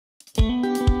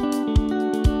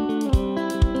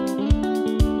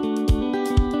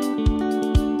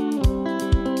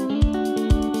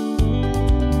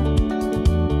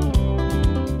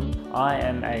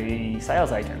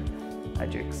sales agent at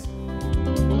Duke's.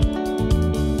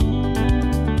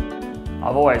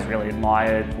 I've always really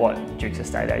admired what Duke's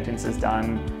Estate Agents has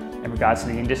done in regards to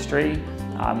the industry,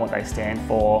 what they stand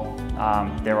for,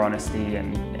 their honesty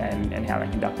and how they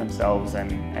conduct themselves,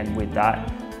 and with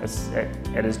that,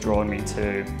 it has drawn me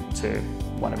to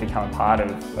want to become a part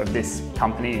of this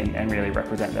company and really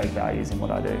represent those values in what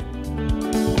I do.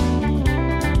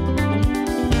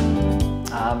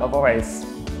 I've always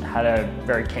had a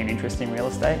very keen interest in real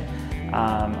estate.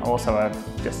 I'm also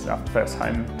just a first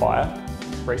home buyer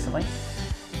recently.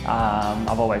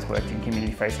 I've always worked in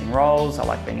community-facing roles. I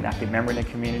like being an active member in the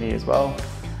community as well.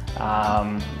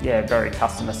 Yeah, very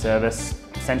customer service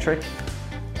centric.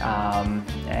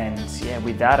 And yeah,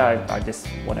 with that, I just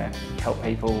want to help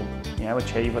people,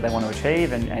 achieve what they want to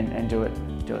achieve and do it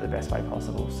the best way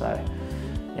possible. So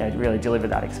yeah, really deliver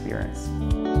that experience.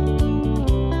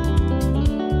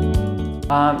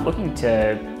 Looking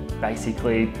to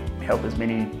basically help as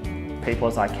many people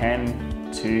as I can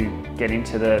to get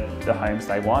into the homes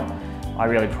they want. I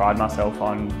really pride myself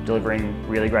on delivering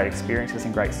really great experiences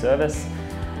and great service.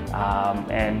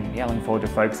 And yeah, looking forward to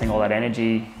focusing all that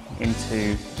energy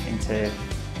into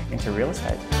real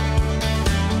estate.